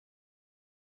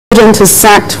President has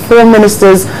sacked 4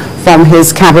 ministers from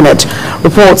his cabinet.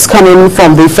 Reports coming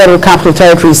from the Federal Capital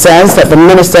Territory says that the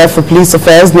Minister for Police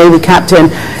Affairs, Navy Captain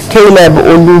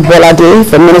Olubolade,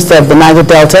 the Minister of the Niger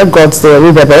Delta,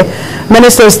 Olubolade,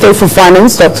 Minister of State for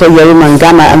Finance, Dr. Olajumoke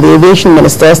Akinjide, and the Aviation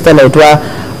Minister, Stella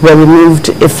Oduah, were removed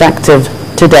effective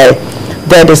today.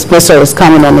 Their dismissal is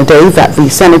coming on the day that the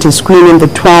Senate is screening the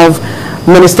 12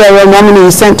 ministerial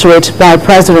nominees sent to it by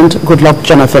President Goodluck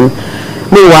Jonathan.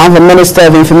 Meanwhile, the Minister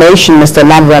of Information, Mr.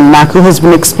 Labaran Maku, has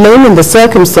been explaining the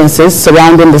circumstances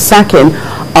surrounding the sacking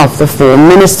of the 4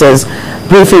 ministers.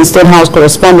 Briefing State House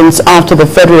correspondents after the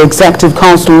Federal Executive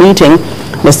Council meeting,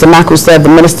 Mr. Maku said the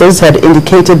ministers had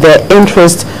indicated their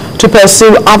interest to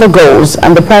pursue other goals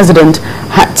and the President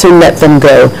had to let them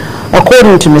go.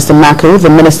 According to Mr. Maku, the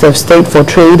Minister of State for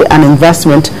Trade and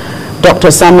Investment,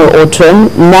 Dr. Samuel Ortom,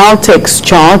 now takes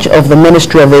charge of the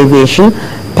Ministry of Aviation,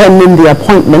 pending the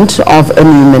appointment of a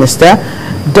new minister.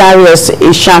 Darius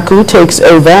Isiaku takes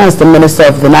over as the Minister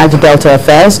of the Niger Delta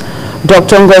Affairs.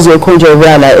 Dr.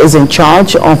 Akinjide is in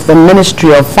charge of the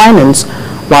Ministry of Finance,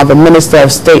 while the Minister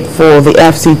of State for the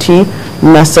FCT,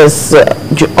 Mr.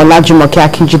 Olajumoke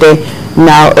Akinjide,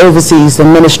 now oversees the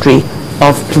Ministry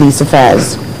of Police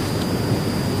Affairs.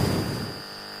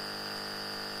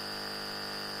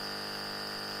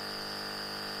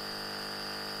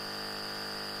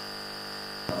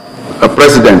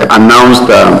 President announced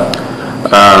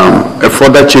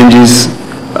further changes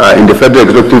in the Federal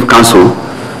Executive Council.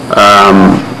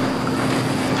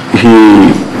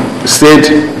 He said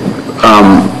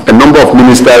a number of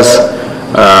ministers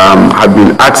have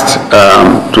been asked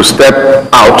to step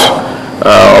out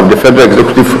of the Federal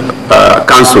Executive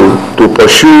Council to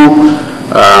pursue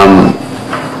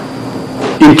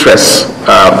interests,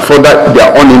 further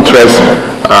their own interests,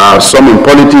 some in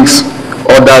politics,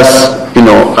 others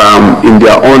in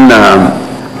their own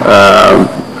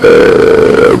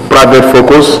private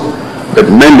focus, but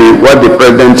mainly what the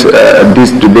President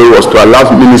did today was to allow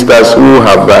ministers who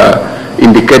have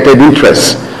indicated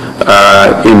interest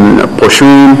in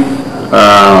pursuing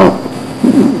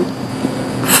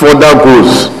further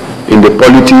goals in the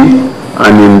polity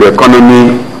and in the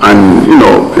economy and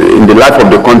in the life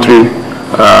of the country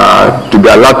to be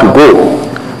allowed to go.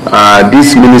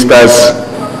 These ministers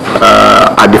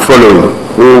are the following,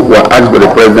 who were asked by the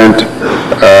President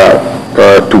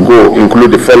to go,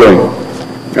 include the following.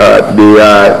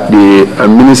 The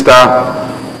Minister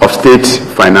of State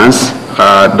Finance,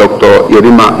 Dr.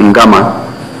 Yerima Ngama,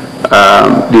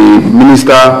 the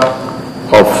Minister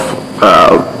of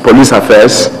Police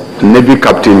Affairs, Navy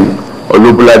Captain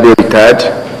Olubolade retired,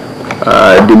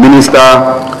 the Minister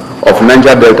of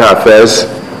Niger Delta Affairs,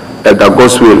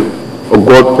 Gosde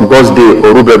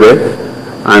Orubebe,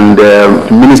 and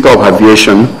Minister of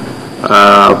Aviation,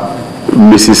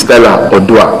 Mrs. Stella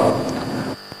Oduah.